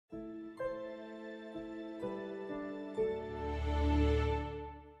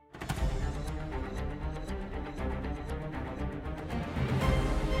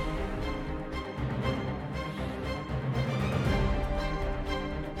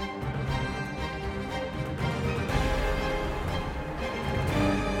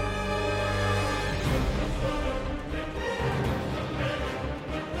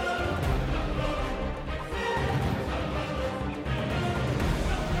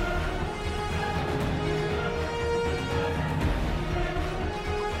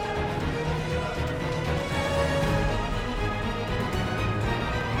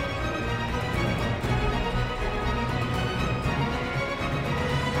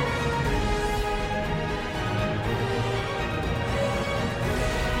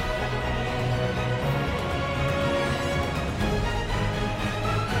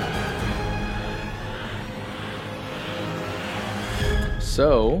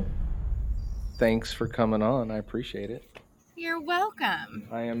So, thanks for coming on. I appreciate it. You're welcome.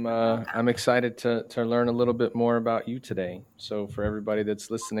 I'm excited to learn a little bit more about you today. So, for everybody that's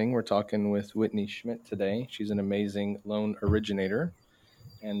listening, we're talking with Whitney Schmidt today. She's an amazing loan originator,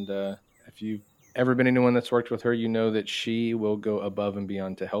 and if you've ever been anyone that's worked with her, you know that she will go above and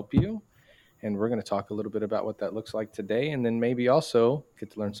beyond to help you. And we're going to talk a little bit about what that looks like today, and then maybe also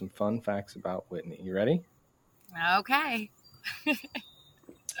get to learn some fun facts about Whitney. You ready? Okay.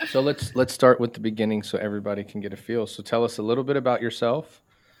 So let's start with the beginning so everybody can get a feel. So tell us a little bit about yourself.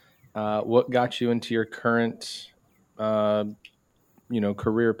 What got you into your current, uh,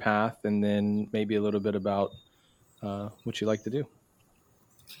 career path, and then maybe a little bit about what you like to do.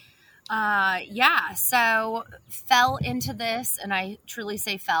 So fell into this, and I truly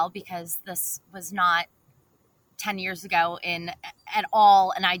say fell because this was not 10 years ago in at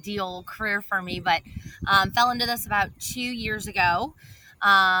all an ideal career for me, but fell into this about 2 years ago.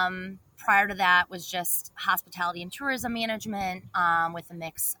 Prior to that was just hospitality and tourism management with a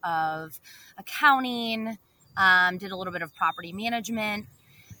mix of accounting, did a little bit of property management,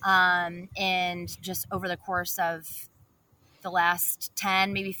 and just over the course of the last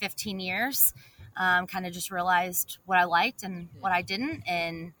 10, maybe 15 years, kind of just realized what I liked and what I didn't.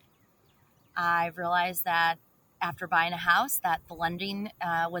 And I realized that after buying a house, that the lending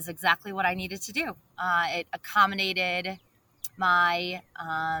was exactly what I needed to do. It accommodated my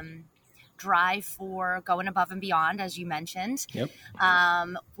drive for going above and beyond, as you mentioned. Yep.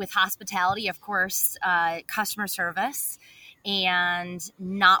 With hospitality, of course, customer service, and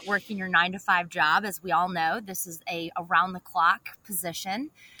not working your 9-to-5 job. As we all know, this is a around the clock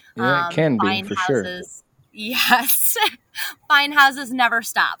position. Yeah, it can be for houses, sure. Yes. Buying houses never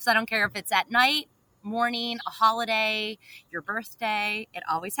stops. I don't care if it's at night, morning, a holiday, your birthday, it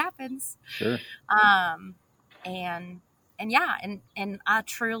always happens. Sure. And I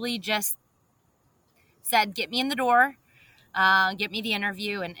truly just said, get me in the door, get me the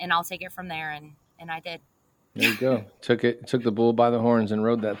interview, and I'll take it from there. And I did. There you go. Took the bull by the horns and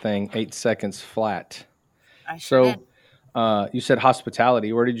rode that thing 8 seconds flat. I sure did. You said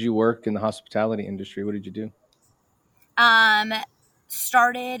hospitality. Where did you work in the hospitality industry? What did you do?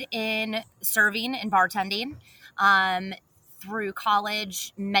 Started in serving and bartending. Through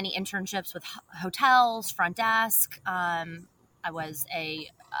college, many internships with hotels, front desk. I was a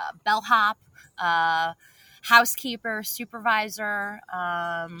bellhop, housekeeper, supervisor.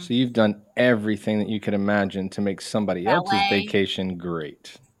 So you've done everything that you could imagine to make somebody else's vacation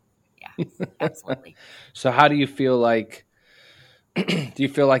great. Yeah, absolutely. So how do you feel like,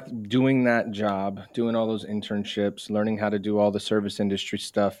 doing that job, doing all those internships, learning how to do all the service industry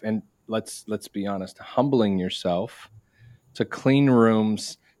stuff, and let's be honest, humbling yourself to clean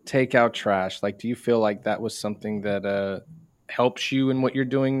rooms, take out trash, like, do you feel like that was something that helps you in what you're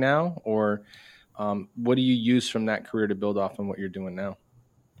doing now? Or what do you use from that career to build off on what you're doing now?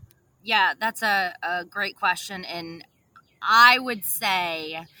 Yeah, that's a great question. And I would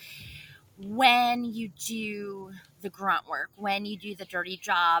say when you do the grunt work, when you do the dirty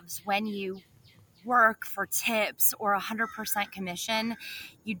jobs, when you work for tips or 100% commission,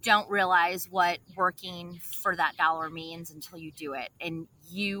 you don't realize what working for that dollar means until you do it. And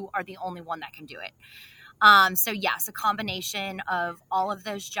you are the only one that can do it. So yes, a combination of all of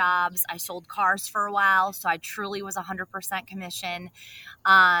those jobs. I sold cars for a while, so I truly was 100% commission.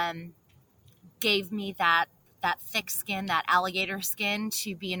 Gave me that thick skin, that alligator skin,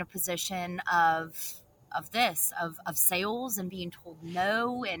 to be in a position of sales and being told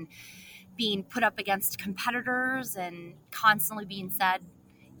no and being put up against competitors and constantly being said,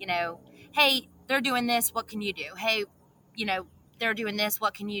 hey, they're doing this, what can you do? Hey, they're doing this,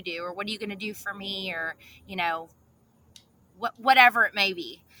 what can you do? Or what are you going to do for me? Or, whatever it may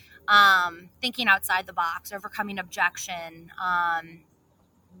be. Thinking outside the box, overcoming objection,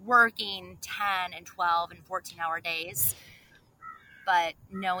 working 10 and 12 and 14-hour days, but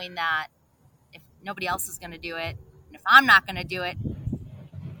knowing that if nobody else is going to do it, and if I'm not going to do it,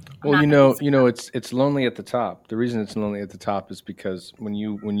 it's lonely at the top. The reason it's lonely at the top is because when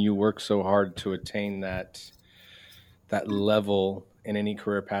you work so hard to attain that level in any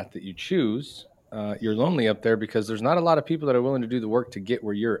career path that you choose, you're lonely up there because there's not a lot of people that are willing to do the work to get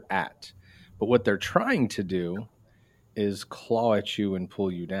where you're at. But what they're trying to do is claw at you and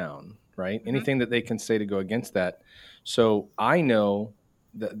pull you down, right? Mm-hmm. Anything that they can say to go against that. So I know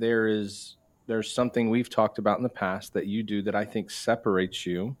that there's something we've talked about in the past that you do that I think separates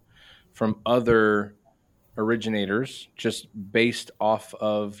you from other originators, just based off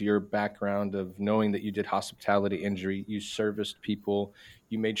of your background of knowing that you did hospitality industry, you serviced people,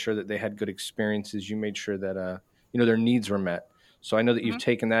 you made sure that they had good experiences, you made sure that their needs were met. So I know that you've Mm-hmm.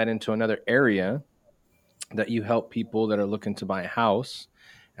 taken that into another area that you help people that are looking to buy a house.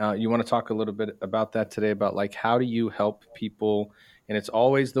 You want to talk a little bit about that today, about like, how do you help people? And it's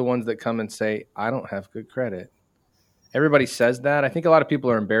always the ones that come and say, I don't have good credit. Everybody says that. I think a lot of people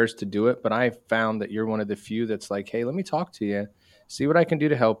are embarrassed to do it, but I found that you're one of the few that's like, hey, let me talk to you, see what I can do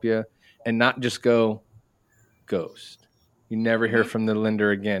to help you, and not just go ghost. You never hear Mm-hmm. from the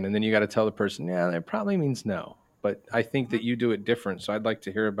lender again. And then you got to tell the person, yeah, that probably means no. But I think Mm-hmm. that you do it different. So I'd like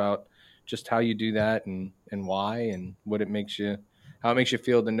to hear about just how you do that, and why, and what it makes you, how it makes you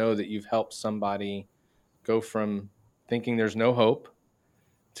feel to know that you've helped somebody go from thinking there's no hope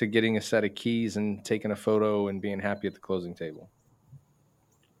to getting a set of keys and taking a photo and being happy at the closing table.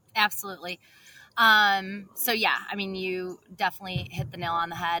 Absolutely. So yeah, I mean, you definitely hit the nail on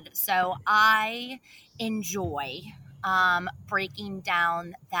the head. So I enjoy breaking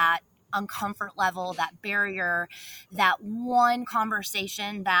down that uncomfort level, that barrier, that one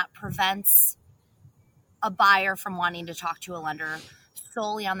conversation that prevents a buyer from wanting to talk to a lender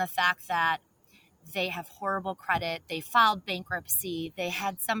solely on the fact that they have horrible credit, they filed bankruptcy, they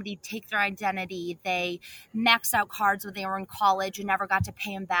had somebody take their identity, they maxed out cards when they were in college and never got to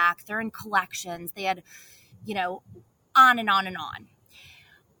pay them back, they're in collections, they had, you know, on and on and on.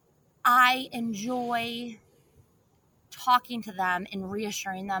 I enjoy talking to them and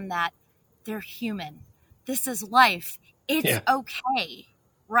reassuring them that they're human. This is life. It's Yeah. okay,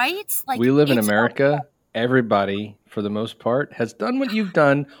 right? Like, We live in it's America. Everybody, for the most part, has done what you've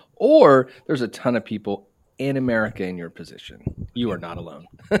done, or there's a ton of people in America in your position. You are not alone.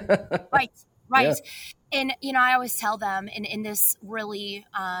 right, right. Yeah. And, you know, I always tell them, and this really,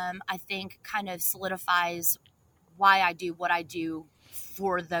 I think, kind of solidifies why I do what I do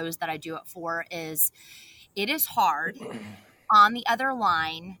for those that I do it for, is it is hard on the other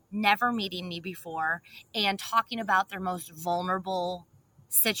line, never meeting me before, and talking about their most vulnerable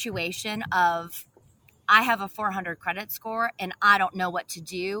situation of, I have a 400 credit score and I don't know what to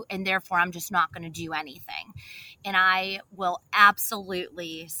do, and therefore I'm just not going to do anything. And I will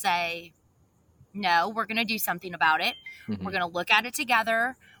absolutely say, no, we're going to do something about it. Mhm. We're going to look at it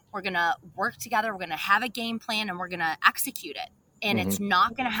together. We're going to work together. We're going to have a game plan and we're going to execute it. And it's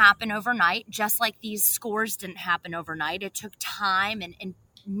not going to happen overnight, just like these scores didn't happen overnight. It took time and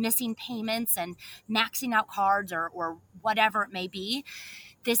missing payments and maxing out cards or whatever it may be.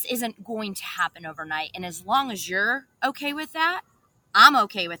 This isn't going to happen overnight. And as long as you're okay with that, I'm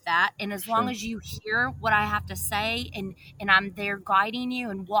okay with that. And as long Sure. as you hear what I have to say, and I'm there guiding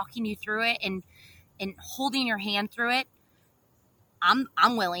you and walking you through it and holding your hand through it,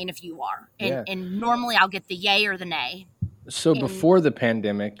 I'm willing if you are. Yeah. And normally I'll get the yay or the nay. So before the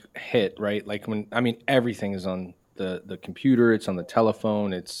pandemic hit, right? Like when, I mean, everything is on the computer, it's on the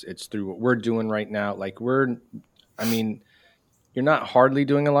telephone, it's through what we're doing right now. Like I mean, you're not hardly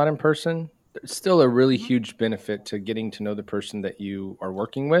doing a lot in person. It's still a really huge benefit to getting to know the person that you are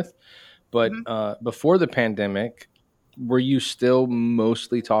working with. But before the pandemic, were you still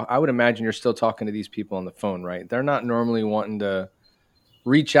mostly I would imagine you're still talking to these people on the phone, right? They're not normally wanting to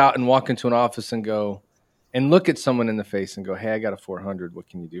reach out and walk into an office and go and look at someone in the face and go, hey, I got a 400. What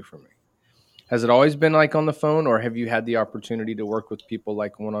can you do for me? Has it always been like on the phone, or have you had the opportunity to work with people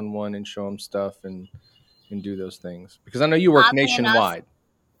like one-on-one and show them stuff and do those things? Because I know you work nationwide.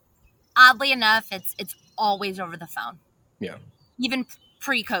 Oddly enough, it's always over the phone. Yeah. Even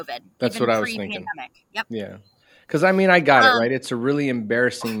pre-COVID. That's even what I was thinking. Yep. Yeah. Because, I mean, I got it, right? It's a really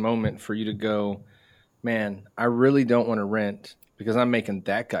embarrassing moment for you to go, man, I really don't want to rent because I'm making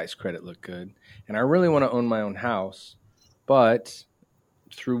that guy's credit look good. And I really want to own my own house. But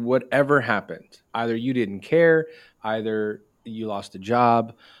through whatever happened, either you didn't care, either you lost a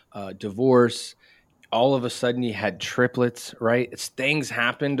job, divorce, all of a sudden you had triplets, right? Things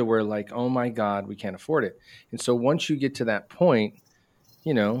happen to where like, oh my God, we can't afford it. And so once you get to that point,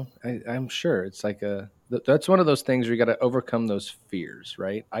 you know, I'm sure it's like that's one of those things where you got to overcome those fears,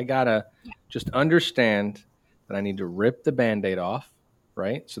 right? I got to just understand that I need to rip the Band-Aid off,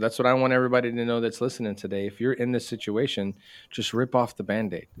 right? So that's what I want everybody to know that's listening today. If you're in this situation, just rip off the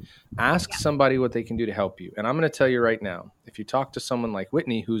Band-Aid. Ask somebody what they can do to help you. And I'm going to tell you right now, if you talk to someone like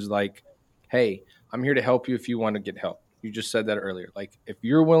Whitney, who's like, hey, I'm here to help you if you want to get help. You just said that earlier. Like, if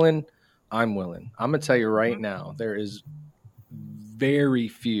you're willing, I'm willing. I'm going to tell you right now, there is very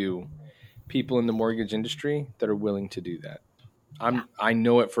few people in the mortgage industry that are willing to do that. I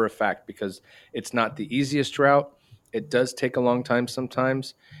know it for a fact because it's not the easiest route. It does take a long time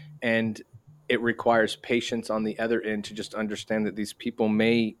sometimes, and it requires patience on the other end to just understand that these people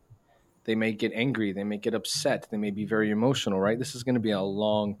may get angry, they may get upset, they may be very emotional, right? This is going to be a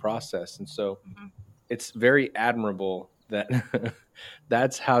long process. And so it's very admirable that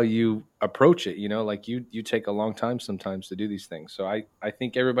that's how you approach it. Like you take a long time sometimes to do these things. So I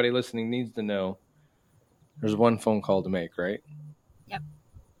think everybody listening needs to know there's one phone call to make, right? Yep.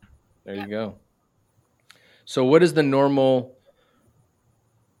 There you go. So what is the normal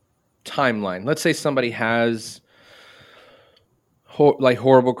timeline? Let's say somebody has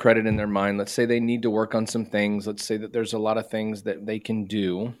horrible credit in their mind. Let's say they need to work on some things. Let's say that there's a lot of things that they can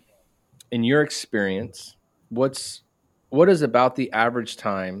do. In your experience, what is about the average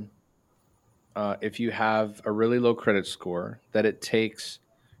time if you have a really low credit score that it takes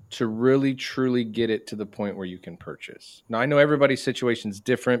to really truly get it to the point where you can purchase? Now, I know everybody's situation is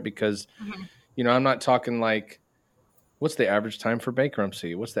different because, I'm not talking like, what's the average time for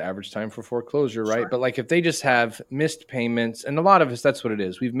bankruptcy? What's the average time for foreclosure, right? Sure. But like if they just have missed payments, and a lot of us, that's what it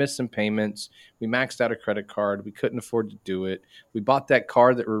is. We've missed some payments. We maxed out a credit card. We couldn't afford to do it. We bought that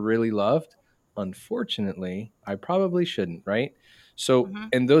car that we really loved. Unfortunately, I probably shouldn't, right? So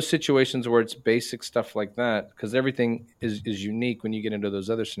in those situations where it's basic stuff like that, because everything is unique when you get into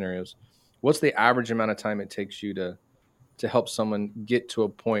those other scenarios, what's the average amount of time it takes you to help someone get to a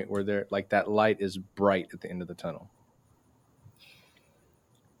point where they're like that light is bright at the end of the tunnel?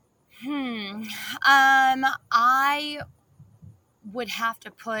 I would have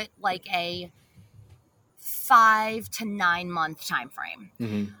to put like a 5 to 9 month time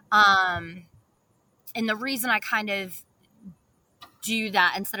frame. And the reason I kind of do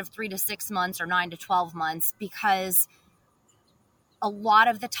that instead of 3 to 6 months or 9 to 12 months, because a lot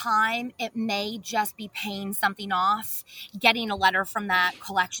of the time it may just be paying something off, getting a letter from that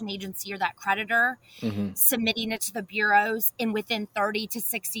collection agency or that creditor, submitting it to the bureaus, and within 30 to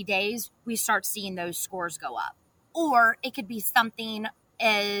 60 days, we start seeing those scores go up. Or it could be something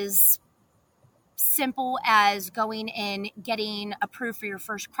as simple as going and getting approved for your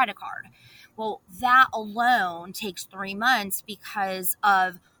first credit card. Well, that alone takes 3 months because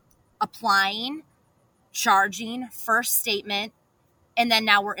of applying, charging, first statement, and then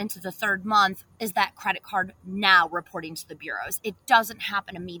now we're into the 3rd month. Is that credit card now reporting to the bureaus? It doesn't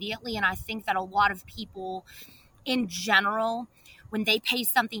happen immediately. And I think that a lot of people in general, when they pay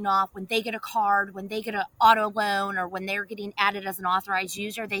something off, when they get a card, when they get an auto loan, or when they're getting added as an authorized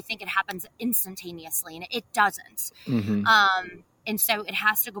user, they think it happens instantaneously, and it doesn't. And so it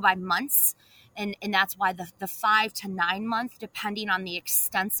has to go by months. And that's why the 5 to 9 month, depending on the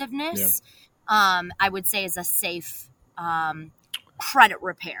extensiveness, I would say is a safe credit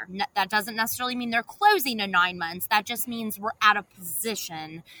repair. That doesn't necessarily mean they're closing in 9 months. That just means we're at a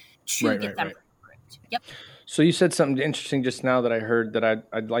position to get them approved. Yep. So you said something interesting just now that I heard that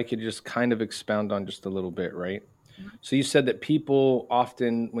I'd like you to just kind of expound on just a little bit, right? So you said that people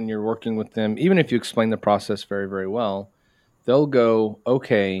often, when you're working with them, even if you explain the process very, very well, they'll go,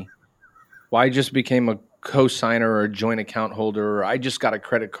 okay, well, I just became a co-signer or a joint account holder, or I just got a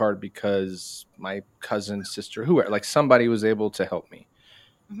credit card because my cousin, sister, whoever, like somebody was able to help me.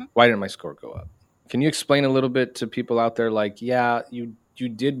 Why didn't my score go up? Can you explain a little bit to people out there, like, yeah, you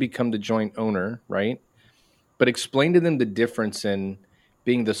did become the joint owner, right? But explain to them the difference in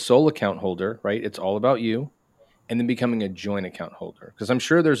being the sole account holder, right? It's all about you, and then becoming a joint account holder. Because I'm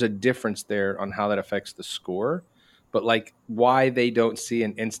sure there's a difference there on how that affects the score. But like why they don't see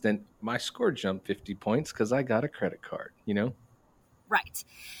an instant, my score jumped 50 points because I got a credit card, Right.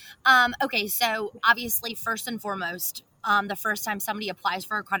 Okay, so obviously, first and foremost, the first time somebody applies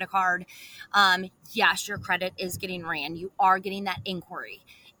for a credit card, yes, your credit is getting ran. You are getting that inquiry.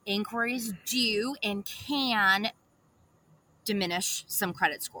 Inquiries do and can diminish some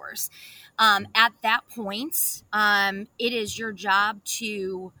credit scores. At that point, it is your job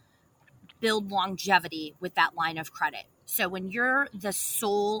to build longevity with that line of credit. So when you're the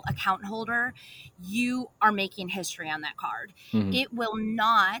sole account holder, you are making history on that card. It will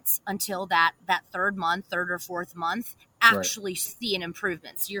not, until that 3rd month, 3rd or 4th month, actually see an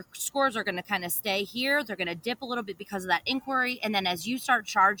improvement. So your scores are going to kind of stay here. They're going to dip a little bit because of that inquiry. And then as you start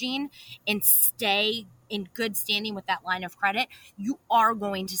charging and stay in good standing with that line of credit, you are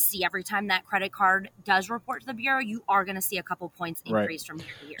going to see every time that credit card does report to the bureau, you are going to see a couple points increase from year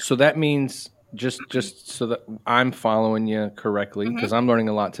to year. So that means just so that I'm following you correctly, because I'm learning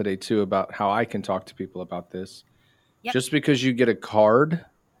a lot today too about how I can talk to people about this. Just because you get a card,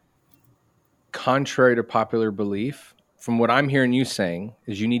 contrary to popular belief, from what I'm hearing you saying,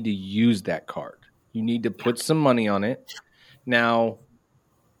 is you need to use that card. You need to put some money on it. Now,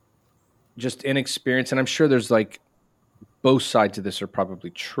 just inexperience, and I'm sure there's like both sides of this are probably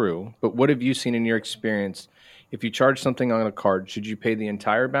true, but what have you seen in your experience? If you charge something on a card, should you pay the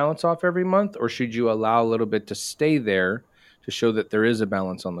entire balance off every month, or should you allow a little bit to stay there to show that there is a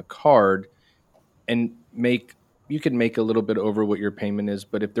balance on the card and make you could make a little bit over what your payment is,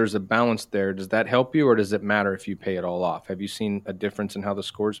 but if there's a balance there, does that help you, or does it matter if you pay it all off? Have you seen a difference in how the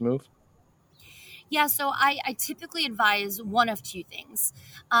scores move? Yeah, so I typically advise one of two things.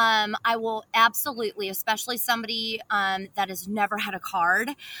 I will absolutely, especially somebody that has never had a card,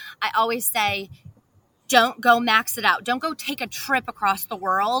 I always say, don't go max it out. Don't go take a trip across the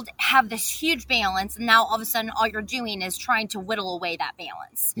world, have this huge balance, and now all of a sudden all you're doing is trying to whittle away that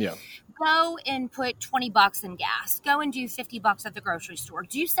balance. Yeah. Go and put $20 in gas. Go and do $50 at the grocery store.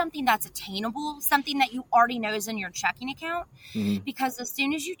 Do something that's attainable, something that you already know is in your checking account. Mm-hmm. Because as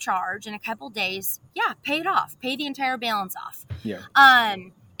soon as you charge in a couple days, pay it off. Pay the entire balance off. Yeah.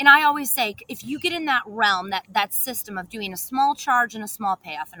 And I always say, if you get in that realm, that system of doing a small charge and a small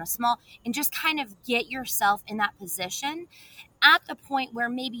payoff and just kind of get yourself in that position at the point where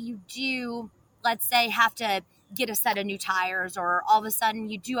maybe you do, let's say, have to get a set of new tires, or all of a sudden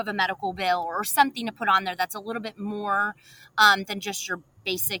you do have a medical bill or something to put on there that's a little bit more than just your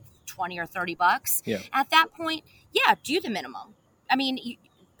basic 20 or $30. Yeah. At that point, do the minimum. I mean,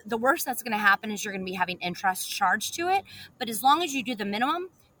 the worst that's going to happen is you're going to be having interest charged to it. But as long as you do the minimum,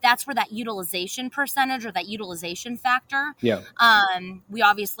 that's where that utilization percentage or that utilization factor. Yeah. We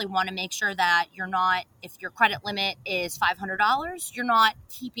obviously want to make sure that you're not, if your credit limit is $500, you're not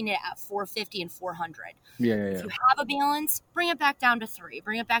keeping it at $450 and $400. Yeah. If you have a balance, bring it back down to $300,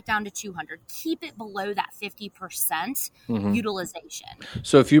 bring it back down to $200. Keep it below that 50% utilization.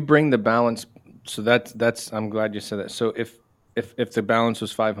 So if you bring the balance, so that's I'm glad you said that. So if the balance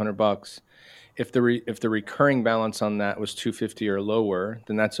was $500, if the recurring balance on that was $250 or lower,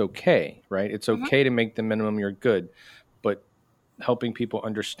 then that's okay, right? It's okay to make the minimum. You're good, but helping people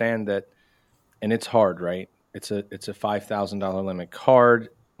understand that, and it's hard, right? It's a $5,000 limit card.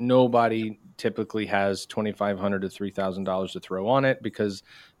 Nobody typically has $2,500 to $3,000 to throw on it, because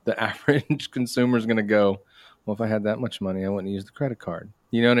the average consumer is going to go, well, if I had that much money, I wouldn't use the credit card.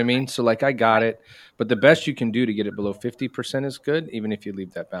 You know what I mean? So like, I got it, but the best you can do to get it below 50% is good, even if you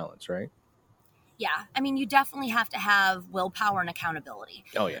leave that balance, right? Yeah. I mean, you definitely have to have willpower and accountability.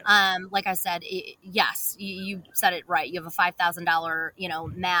 Oh, yeah. Like I said, yes, you said it right. You have a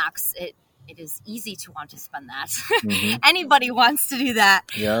 $5,000, max. It is easy to want to spend that. Mm-hmm. Anybody wants to do that.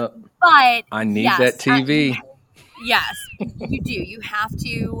 Yeah. But I need that TV. Yes, you do. You have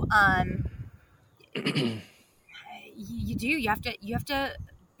to, you have to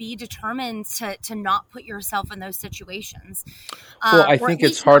be determined to not put yourself in those situations. Well, I think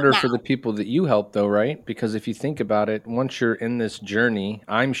it's harder for the people that you help, though, right? Because if you think about it, once you're in this journey,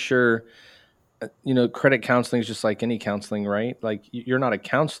 I'm sure, credit counseling is just like any counseling, right? Like, you're not a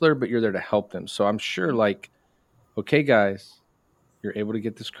counselor, but you're there to help them. So I'm sure, like, okay, guys, you're able to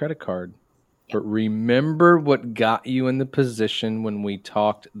get this credit card. Yep. But remember what got you in the position when we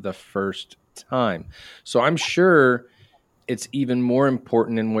talked the first time. So I'm sure it's even more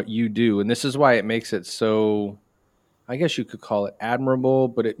important in what you do. And this is why it makes it so, I guess you could call it admirable,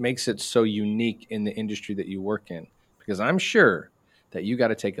 but it makes it so unique in the industry that you work in. Because I'm sure that you got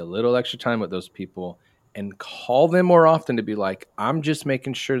to take a little extra time with those people and call them more often to be like, I'm just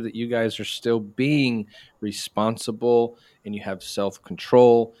making sure that you guys are still being responsible and you have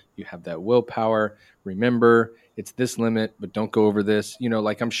self-control, you have that willpower. Remember, it's this limit, but don't go over this.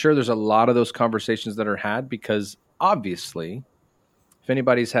 I'm sure there's a lot of those conversations that are had, because obviously, if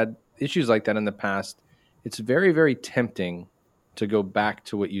anybody's had issues like that in the past, it's very, very tempting to go back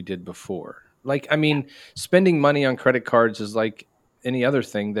to what you did before. Like, I mean, spending money on credit cards is like any other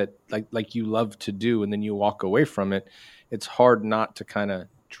thing that like you love to do, and then you walk away from it. It's hard not to kind of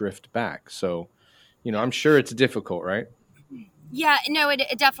drift back. So, I'm sure it's difficult, right? Yeah, no,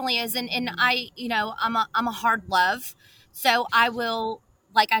 it definitely is. And I, I'm a hard love. So I will,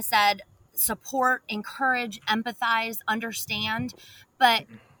 like I said, support, encourage, empathize, understand. But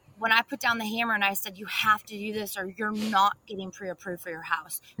when I put down the hammer and I said, you have to do this or you're not getting pre-approved for your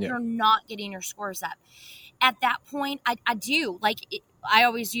house, you're not getting your scores up. At that point, I do. I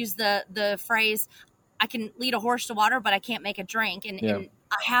always use the phrase, I can lead a horse to water, but I can't make it drink. And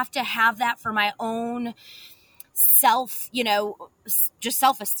I have to have that for my own self, just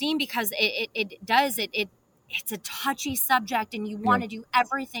self-esteem, because it's a touchy subject and you want to do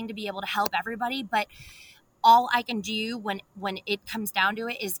everything to be able to help everybody. But all I can do when it comes down to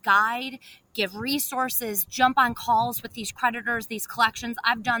it is guide, give resources, jump on calls with these creditors, these collections.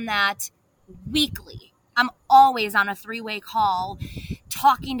 I've done that weekly I'm always on a 3-way call,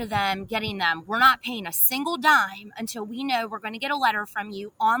 talking to them, getting them. We're not paying a single dime until we know we're going to get a letter from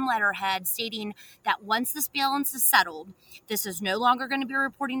you on letterhead stating that once this balance is settled, this is no longer going to be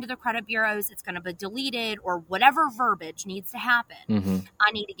reporting to the credit bureaus. It's going to be deleted, or whatever verbiage needs to happen. Mm-hmm.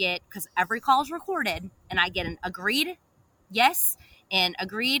 I need to get, because every call is recorded, and I get an agreed yes and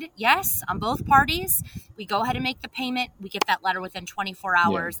agreed yes on both parties. We go ahead and make the payment. We get that letter within 24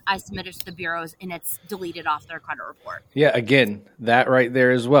 hours. Yeah. I submit it to the bureaus, and it's deleted off their credit report. Yeah, again, that right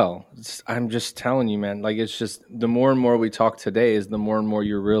there as well. I'm just telling you, man, like, it's just the more and more we talk today is the more and more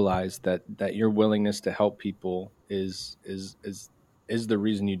you realize that your willingness to help people is the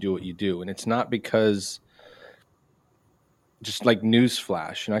reason you do what you do. And it's not because, just like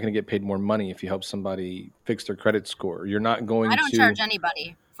newsflash, you're not going to get paid more money if you help somebody fix their credit score. You're not going to. I don't charge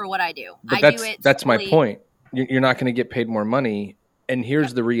anybody for what I do. But that's my point. You're not going to get paid more money. And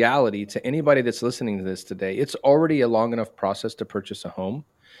here's the reality to anybody that's listening to this today. It's already a long enough process to purchase a home.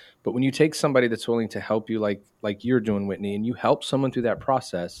 But when you take somebody that's willing to help you like you're doing, Whitney, and you help someone through that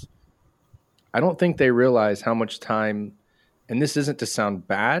process, I don't think they realize how much time, and this isn't to sound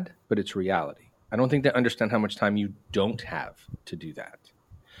bad, but it's reality. I don't think they understand how much time you don't have to do that.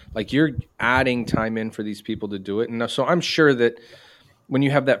 Like, you're adding time in for these people to do it. And so I'm sure that when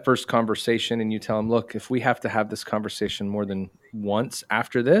you have that first conversation and you tell them, look, if we have to have this conversation more than once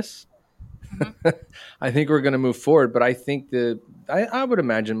after this, mm-hmm. I think we're going to move forward. But I think I would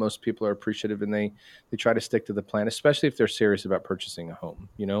imagine most people are appreciative, and they try to stick to the plan, especially if they're serious about purchasing a home,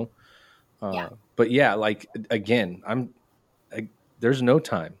 you know? Yeah. But yeah, like, again, there's no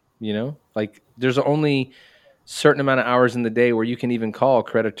time, you know? Like, there's only certain amount of hours in the day where you can even call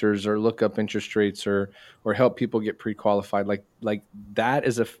creditors or look up interest rates or help people get pre-qualified. Like that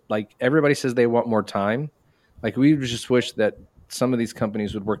is like, everybody says they want more time. Like, we just wish that some of these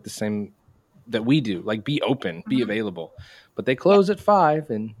companies would work the same that we do, like, be open, mm-hmm. be available, but they close at 5,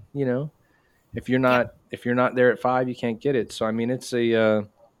 and, you know, if you're not there at 5, you can't get it. So, I mean, I'm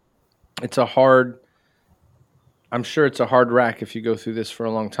sure it's a hard rack if you go through this for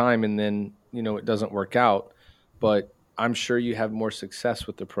a long time and then, you know, it doesn't work out, but I'm sure you have more success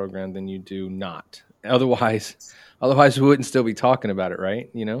with the program than you do not. Otherwise we wouldn't still be talking about it, right?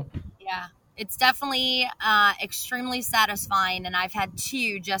 You know? Yeah, it's definitely extremely satisfying. And I've had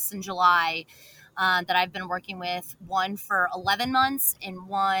 2 just in July that I've been working with, one for 11 months and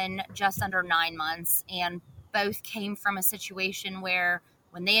one just under 9 months. And both came from a situation where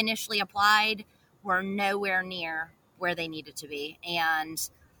when they initially applied, were nowhere near where they needed to be. And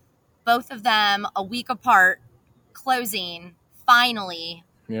both of them a week apart, closing, finally.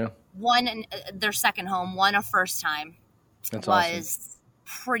 Yeah. One in their second home, one a first time. That's was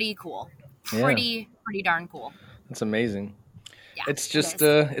awesome. Pretty cool. Pretty darn cool. That's amazing. Yeah, it's just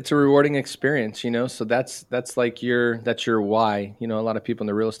it's a rewarding experience, you know? So that's like your why. You know, a lot of people in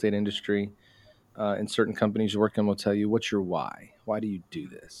the real estate industry, in certain companies you work in will tell you, what's your why? Why do you do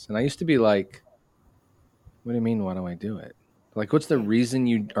this? And I used to be like, what do you mean, why do I do it? Like, what's the reason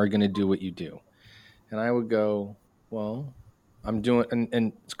you are going to do what you do? And I would go, well, I'm doing,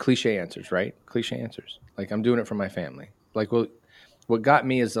 and it's cliche answers, right? Cliche answers. Like, I'm doing it for my family. Like, well, what got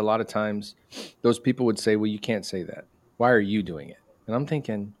me is a lot of times those people would say, well, you can't say that. Why are you doing it? And I'm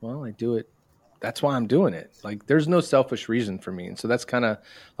thinking, well, I do it. That's why I'm doing it. Like, there's no selfish reason for me. And so that's kind of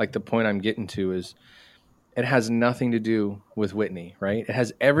like the point I'm getting to is it has nothing to do with Whitney, right? It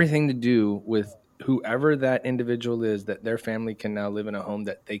has everything to do with whoever that individual is, that their family can now live in a home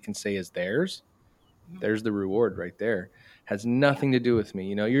that they can say is theirs. There's the reward right there. Has nothing to do with me.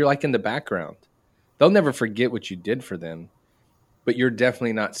 You know, you're like in the background. They'll never forget what you did for them, but you're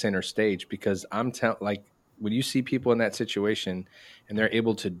definitely not center stage, because like, when you see people in that situation and they're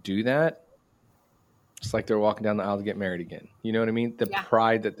able to do that, it's like they're walking down the aisle to get married again. You know what I mean? The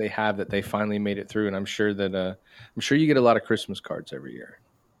pride that they have that they finally made it through. And I'm sure you get a lot of Christmas cards every year.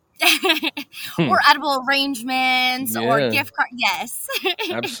 Or edible arrangements or gift card. Yes.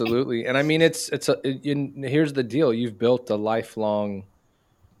 Absolutely. And I mean, here's the deal. You've built a lifelong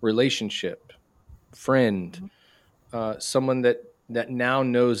relationship, friend, someone that now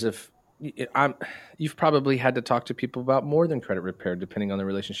knows you've probably had to talk to people about more than credit repair, depending on the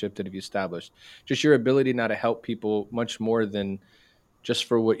relationship that you've established. Just your ability now to help people much more than just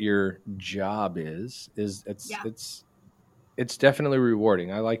for what your job is it's definitely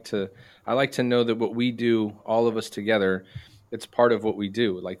rewarding. I like to know that what we do, all of us together, it's part of what we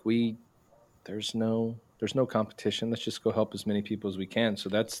do. Like, there's no competition. Let's just go help as many people as we can. So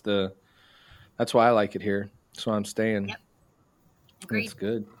that's why I like it here. That's why I'm staying. Yep. Agreed. That's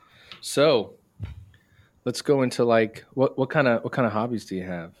good. So let's go into like what kind of hobbies do you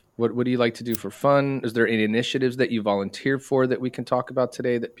have? What do you like to do for fun? Is there any initiatives that you volunteer for that we can talk about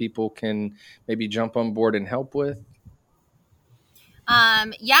today that people can maybe jump on board and help with?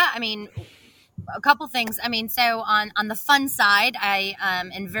 Yeah, I mean, a couple things. I mean, so on the fun side, I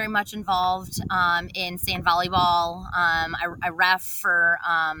am very much involved in sand volleyball. I ref for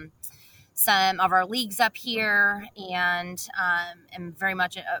some of our leagues up here, and am very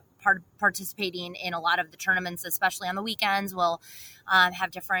much participating in a lot of the tournaments, especially on the weekends. We'll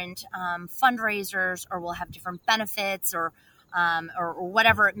have different fundraisers, or we'll have different benefits, or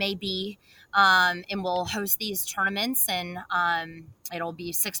whatever it may be. And we'll host these tournaments, and it'll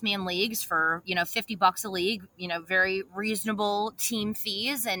be 6-man leagues for, $50 a league, very reasonable team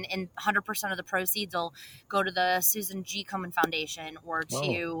fees, and 100% of the proceeds will go to the Susan G. Komen Foundation, or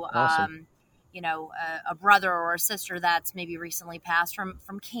to, awesome. a brother or a sister that's maybe recently passed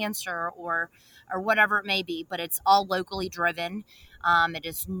from cancer, or whatever it may be. But it's all locally driven. It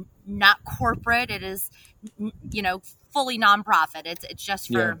is not corporate. It is, fully nonprofit. It's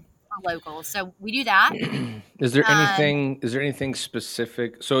just for locals. So we do that. Is there anything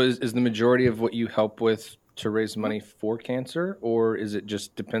specific? So is the majority of what you help with to raise money for cancer, or is it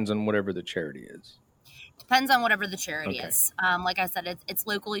just depends on whatever the charity is? Depends on whatever the charity is. Like I said, it's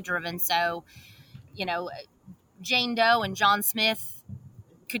locally driven. So, Jane Doe and John Smith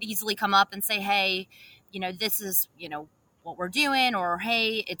could easily come up and say, hey, this is, what we're doing, or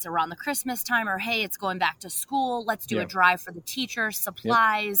hey, it's around the Christmas time, or hey, it's going back to school. Let's do a drive for the teachers,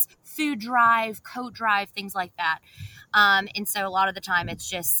 supplies, food drive, coat drive, things like that. And so a lot of the time it's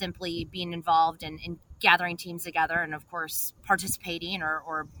just simply being involved in gathering teams together, and of course participating,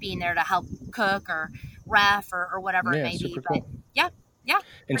 or being there to help cook or ref, or whatever it may be. Cool. But yeah.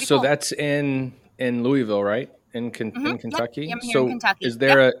 And so cool. That's in Louisville, right? In Kentucky. Yep. So in Kentucky. Is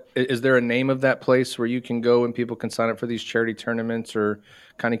there a name of that place where you can go and people can sign up for these charity tournaments, or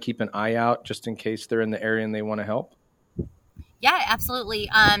kind of keep an eye out just in case they're in the area and they want to help? Yeah, absolutely.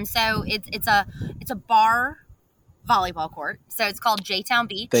 So it's a bar volleyball court. So it's called J-Town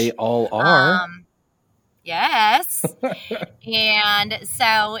Beach. They all are. Yes. And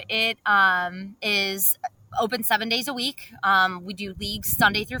so it is open 7 days a week. We do leagues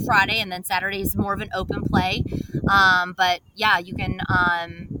Sunday through Friday, and then Saturday is more of an open play. But yeah, you can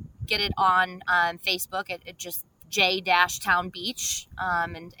get it on Facebook at just J-Town Beach,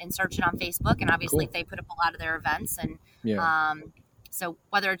 and search it on Facebook. And obviously they put up a lot of their events. And so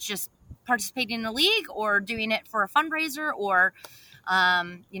whether it's just participating in the league, or doing it for a fundraiser, or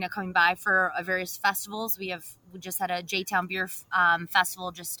coming by for various festivals. We just had a J-Town Beer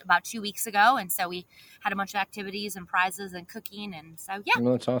Festival just about 2 weeks ago, and so we had a bunch of activities and prizes and cooking, and so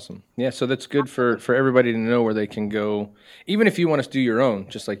Well, that's awesome. Yeah, so that's good for everybody to know where they can go, even if you want to do your own,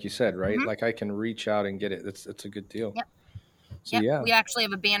 just like you said, right? Mm-hmm. Like I can reach out and get it. That's a good deal. Yep. So, we actually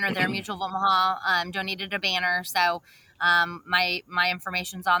have a banner there. Mutual of Omaha donated a banner, so my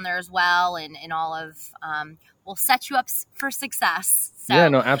information's on there as well, and all of will set you up for success. So. Yeah,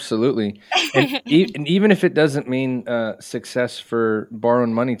 no, absolutely. And even if it doesn't mean success for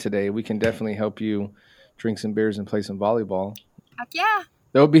borrowing money today, we can definitely help you drink some beers and play some volleyball. Heck yeah.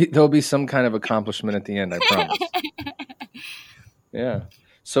 There'll be some kind of accomplishment at the end, I promise. Yeah.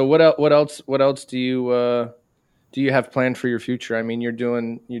 So what else do you have planned for your future? I mean, you're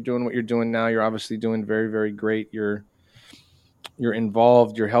doing what you're doing now. You're obviously doing very, very great. You're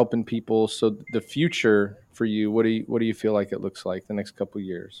involved. You're helping people. So the future for you, what do you feel like it looks like the next couple of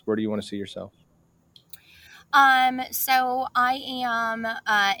years? Where do you want to see yourself? So I am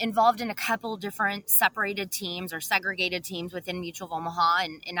involved in a couple different separated teams, or segregated teams within Mutual of Omaha,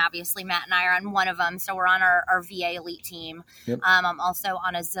 and obviously Matt and I are on one of them. So we're on our VA Elite team. Yep. I'm also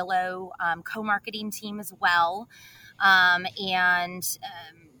on a Zillow co-marketing team as well, and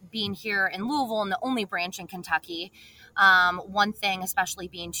being here in Louisville, and the only branch in Kentucky. One thing, especially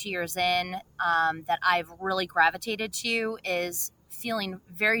being 2 years in, that I've really gravitated to is feeling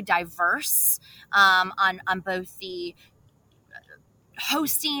very diverse on both the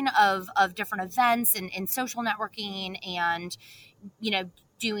hosting of different events and social networking, and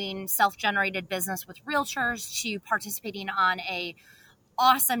doing self-generated business with realtors, to participating on a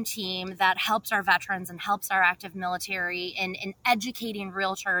awesome team that helps our veterans and helps our active military in educating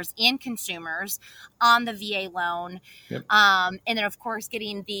realtors and consumers on the VA loan. Yep. And then, of course,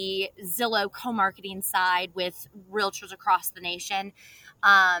 getting the Zillow co-marketing side with realtors across the nation.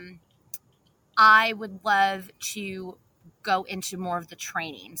 I would love to go into more of the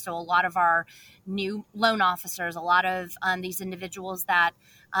training. So a lot of our new loan officers, a lot of these individuals that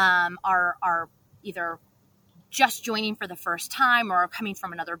are either just joining for the first time or coming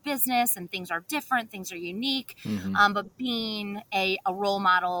from another business and things are different, things are unique. But being a role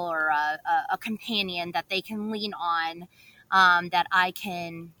model or a companion that they can lean on, that I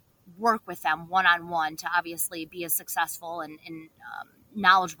can work with them one-on-one to obviously be as successful and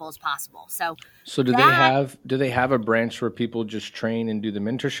knowledgeable as possible. So do they have a branch where people just train and do the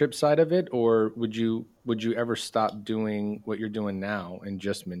mentorship side of it, or would you ever stop doing what you're doing now and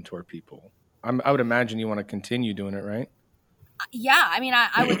just mentor people? I would imagine you want to continue doing it, right? Yeah, I mean,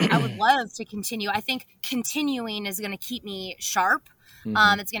 I would love to continue. I think continuing is going to keep me sharp.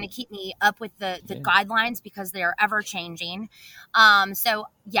 It's going to keep me up with the guidelines because they are ever changing. So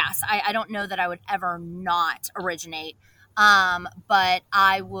yes, I don't know that I would ever not originate, but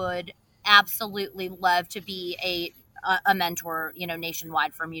I would absolutely love to be a mentor,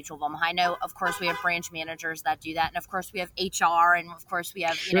 nationwide for Mutual of Omaha. I know, of course, we have branch managers that do that, and of course we have HR, and of course we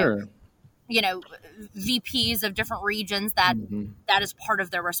have VPs of different regions that is part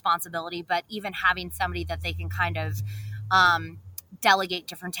of their responsibility. But even having somebody that they can kind of delegate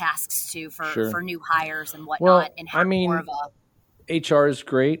different tasks to for new hires and whatnot, and have more of a HR is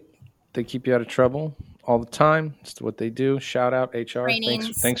great. They keep you out of trouble all the time. It's what they do. Shout out HR.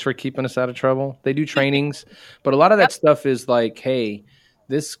 Thanks for keeping us out of trouble. They do trainings, but a lot of that stuff is like, hey,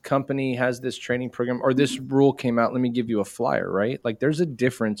 this company has this training program or this rule came out. Let me give you a flyer, right? Like there's a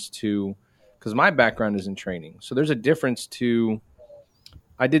difference to, because my background is in training. So there's a difference to,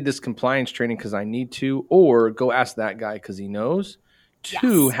 I did this compliance training because I need to, or go ask that guy because he knows,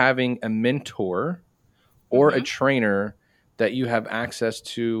 to having a mentor or a trainer that you have access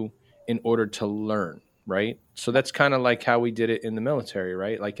to in order to learn, right? So that's kind of like how we did it in the military,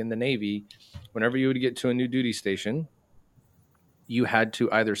 right? Like in the Navy, whenever you would get to a new duty station, you had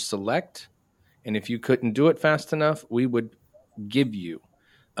to either select, and if you couldn't do it fast enough, we would give you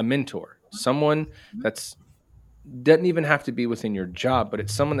a mentor, someone that's doesn't even have to be within your job, but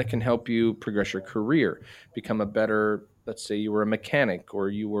it's someone that can help you progress your career, become a better, let's say you were a mechanic or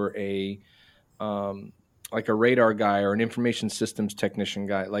you were a like a radar guy or an information systems technician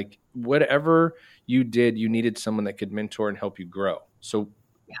guy, like whatever you did, you needed someone that could mentor and help you grow. So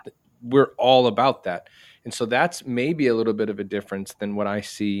we're all about that. And so that's maybe a little bit of a difference than what I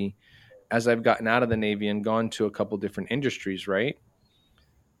see as I've gotten out of the Navy and gone to a couple different industries, right?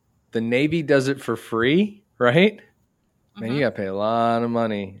 The Navy does it for free, right? Man, you got to pay a lot of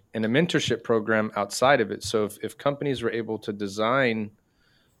money, and a mentorship program outside of it. So if companies were able to design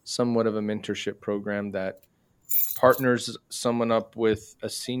somewhat of a mentorship program that partners someone up with a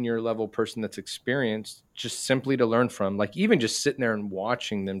senior level person that's experienced, just simply to learn from, like even just sitting there and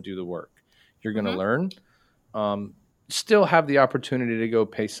watching them do the work, you're going to learn. Still have the opportunity to go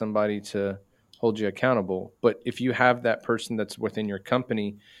pay somebody to hold you accountable. But if you have that person that's within your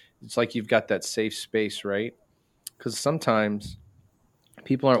company, it's like you've got that safe space, right? Because sometimes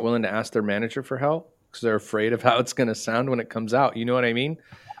people aren't willing to ask their manager for help because they're afraid of how it's going to sound when it comes out. You know what I mean?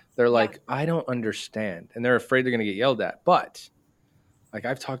 They're like, I don't understand. And they're afraid they're going to get yelled at. But like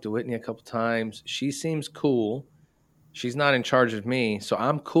I've talked to Whitney a couple times. She seems cool. She's not in charge of me. So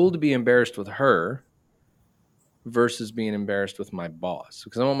I'm cool to be embarrassed with her versus being embarrassed with my boss.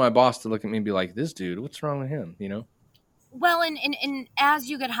 Because I want my boss to look at me and be like, this dude, what's wrong with him? You know? Well, and as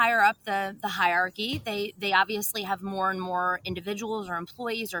you get higher up the hierarchy, they obviously have more and more individuals or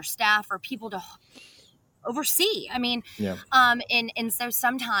employees or staff or people to oversee. I mean, and so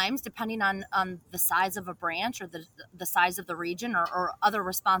sometimes, depending on the size of a branch or the size of the region or other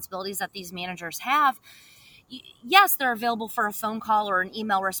responsibilities that these managers have, yes, they're available for a phone call or an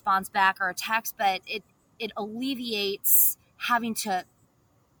email response back or a text, but it alleviates having to,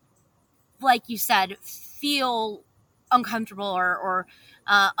 like you said, feel uncomfortable or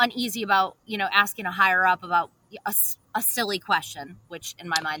uneasy about, asking a higher up about a silly question, which in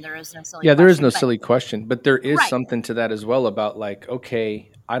my mind, there is no silly question. Yeah, there is no silly question, but there is something to that as well about like,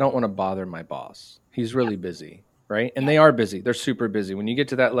 okay, I don't want to bother my boss. He's really busy, right? And they are busy. They're super busy. When you get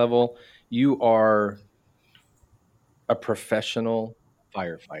to that level, you are a professional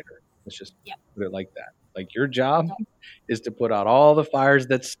firefighter. Let's just put it like that. Like your job is to put out all the fires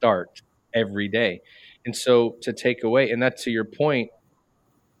that start every day. And so to take away, and that to your point,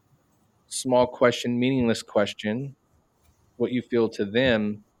 small question, meaningless question, what you feel to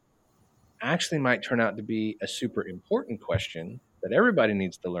them actually might turn out to be a super important question that everybody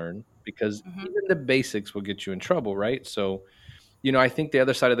needs to learn because even the basics will get you in trouble, right? So, I think the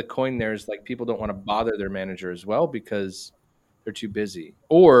other side of the coin there is like people don't want to bother their manager as well because they're too busy.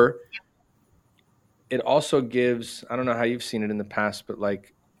 Or it also gives, I don't know how you've seen it in the past, but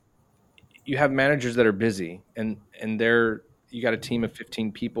like you have managers that are busy and you got a team of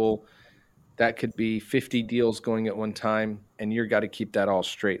 15 people that could be 50 deals going at one time, and you've got to keep that all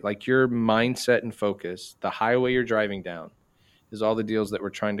straight. Like your mindset and focus, the highway you're driving down is all the deals that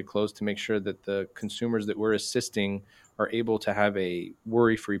we're trying to close to make sure that the consumers that we're assisting are able to have a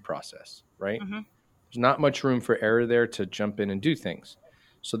worry-free process, right? Mm-hmm. There's not much room for error there to jump in and do things.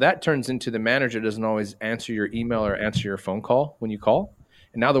 So that turns into the manager doesn't always answer your email or answer your phone call when you call.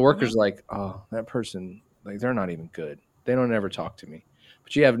 And now the worker's like, oh, that person, like they're not even good. They don't ever talk to me.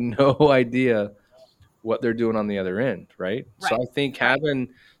 But you have no idea what they're doing on the other end, right? So I think having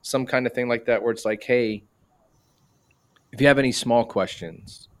some kind of thing like that where it's like, hey, if you have any small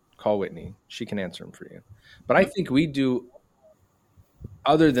questions, call Whitney. She can answer them for you. But I think we do,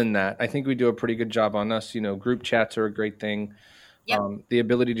 other than that, I think we do a pretty good job on us. You know, group chats are a great thing. Yep. The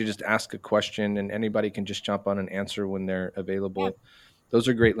ability to just ask a question and anybody can just jump on and answer when they're available. Yeah. Those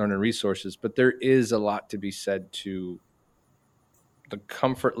are great learning resources. But there is a lot to be said to the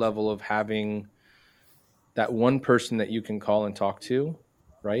comfort level of having that one person that you can call and talk to,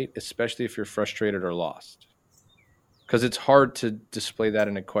 right? Especially if you're frustrated or lost. Because it's hard to display that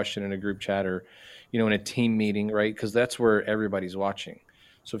in a question in a group chat or, you know, in a team meeting, right? Because that's where everybody's watching.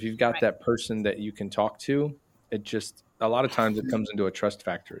 So if you've got that person that you can talk to, it just, a lot of times it comes into a trust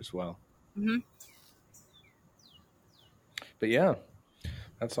factor as well. Mm-hmm. But yeah,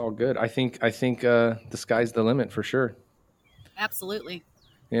 that's all good. I think the sky's the limit for sure. Absolutely.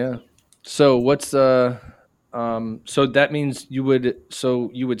 Yeah. So what's so that means you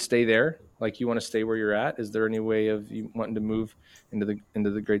would stay there? Like you want to stay where you're at? Is there any way of you wanting to move into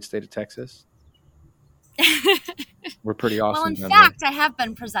the great state of Texas? We're pretty awesome. Well, in fact, I have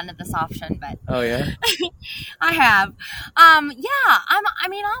been presented this option, but oh yeah, I have. I'm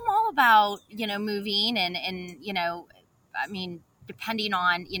all about, you know, moving and you know, I mean, depending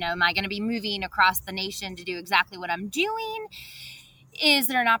on, you know, am I going to be moving across the nation to do exactly what I'm doing? Is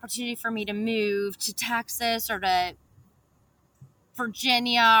there an opportunity for me to move to Texas or to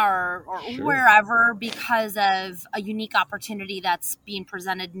Virginia or sure. wherever because of a unique opportunity that's being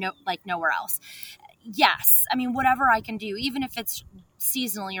presented nowhere else? Yes. I mean, whatever I can do, even if it's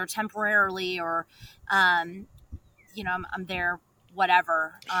seasonally or temporarily or, you know, I'm there,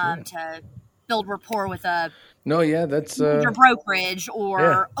 whatever, sure. To build rapport with a that's brokerage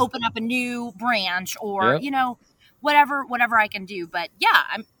or open up a new branch or, you know, whatever I can do. But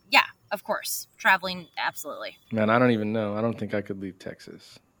of course, traveling. Absolutely. Man, I don't even know. I don't think I could leave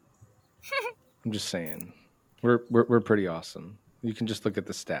Texas. I'm just saying we're pretty awesome. You can just look at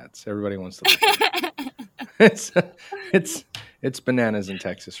the stats. Everybody wants to look at it. It's bananas in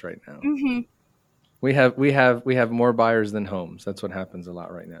Texas right now. Mm-hmm. We have more buyers than homes. That's what happens a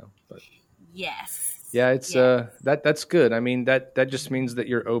lot right now. But yes. Yeah, it's that's good. I mean, that just means that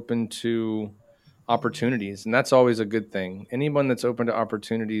you're open to opportunities, and that's always a good thing. Anyone that's open to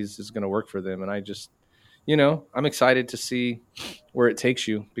opportunities is going to work for them, and I just, you know, I'm excited to see where it takes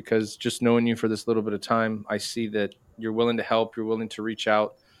you because just knowing you for this little bit of time, I see that you're willing to help, you're willing to reach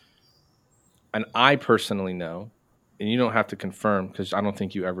out. And I personally know, and you don't have to confirm because I don't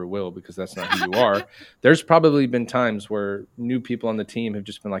think you ever will because that's not who you are. There's probably been times where new people on the team have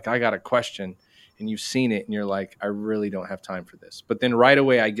just been like, I got a question, and you've seen it and you're like, I really don't have time for this. But then right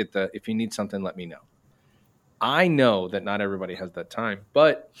away I get if you need something, let me know. I know that not everybody has that time,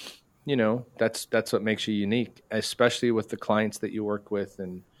 but you know, that's what makes you unique, especially with the clients that you work with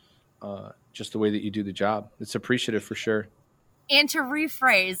and just the way that you do the job. It's appreciative for sure. And to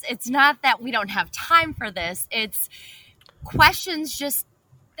rephrase, it's not that we don't have time for this. It's questions just,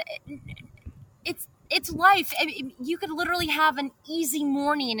 it's life. I mean, you could literally have an easy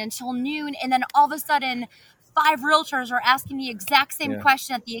morning until noon, and then all of a sudden 5 realtors are asking the exact same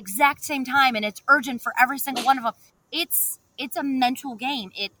question at the exact same time, and it's urgent for every single one of them. It's a mental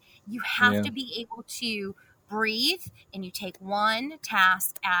game. You have to be able to breathe, and you take one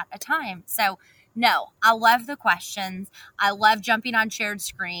task at a time. So, no, I love the questions. I love jumping on shared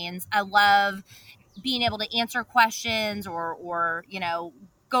screens. I love being able to answer questions or you know,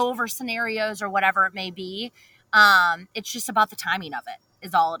 go over scenarios or whatever it may be. It's just about the timing of it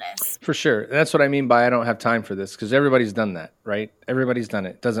is all it is. For sure. That's what I mean by I don't have time for this because everybody's done that, right? Everybody's done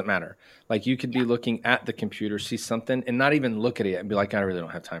it. Doesn't matter. Like you could be looking at the computer, see something and not even look at it and be like, I really don't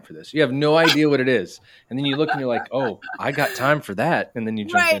have time for this. You have no idea what it is. And then you look and you're like, oh, I got time for that. And then you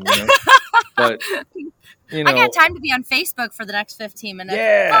jump in, you know? But, you know, I got time to be on Facebook for the next 15 minutes.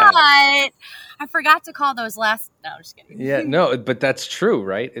 Yeah. But I forgot to call those last. No, I'm just kidding. Yeah, no, but that's true,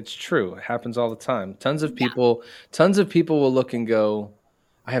 right? It's true. It happens all the time. Tons of people will look and go,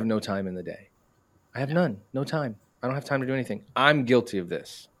 I have no time in the day. I have none. No time. I don't have time to do anything. I'm guilty of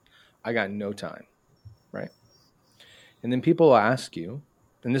this. I got no time, right? And then people will ask you,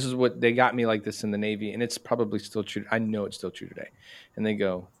 And this is what they got me like this in the Navy, and it's probably still true. I know it's still true today. And they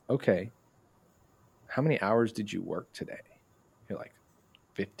go, okay, how many hours did you work today? You're like,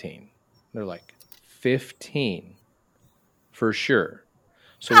 15. They're like, 15 for sure.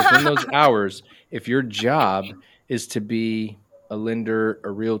 So within those hours, if your job is to be a lender, a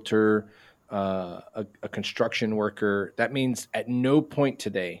realtor, a construction worker, that means at no point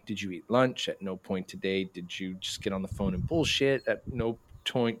today did you eat lunch. At no point today did you just get on the phone and bullshit. At no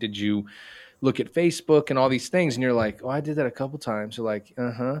point did you look at Facebook and all these things. And you're like, oh, I did that a couple times. You're like,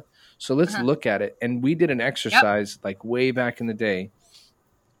 uh-huh. So let's look at it. And we did an exercise like way back in the day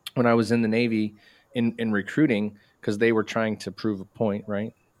when I was in the Navy in recruiting, because they were trying to prove a point,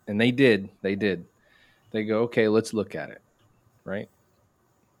 right? And they did. They go, okay, let's look at it, right?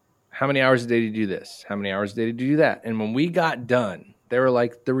 How many hours a day did you do this? How many hours a day did you do that? And when we got done, they were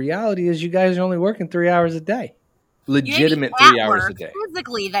like, the reality is you guys are only working 3 hours a day. Legitimate 3 hours a day.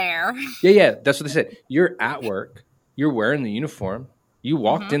 Physically there. Yeah. That's what they said. You're at work. You're wearing the uniform. You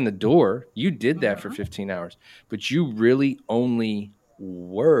walked in the door. You did that for 15 hours. But you really only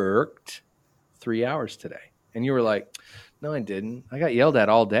worked 3 hours today. And you were like, no, I didn't. I got yelled at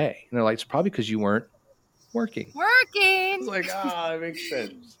all day. And they're like, it's probably because you weren't working. It's like, that makes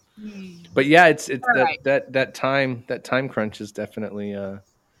sense. But yeah, it's right. that time crunch is definitely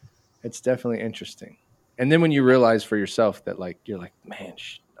it's definitely interesting. And then when you realize for yourself that like you're like, man,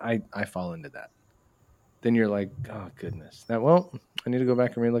 I fall into that. Then you're like, oh goodness, I need to go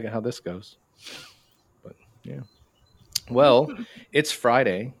back and relook at how this goes. But yeah, well, it's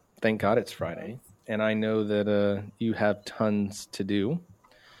Friday. Thank God it's Friday, and I know that you have tons to do.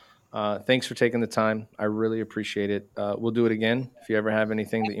 Thanks for taking the time. I really appreciate it. We'll do it again. If you ever have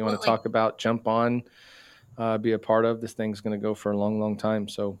anything that you want to talk about, jump on, be a part of. This thing's going to go for a long, long time.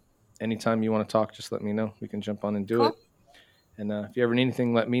 So anytime you want to talk, just let me know. We can jump on and do it. And if you ever need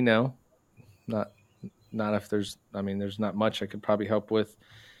anything, let me know. Not if there's not much I could probably help with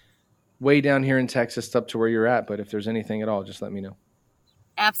way down here in Texas up to where you're at. But if there's anything at all, just let me know.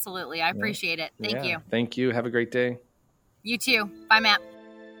 Absolutely. I appreciate it. Thank you. Thank you. Have a great day. You too. Bye, Matt.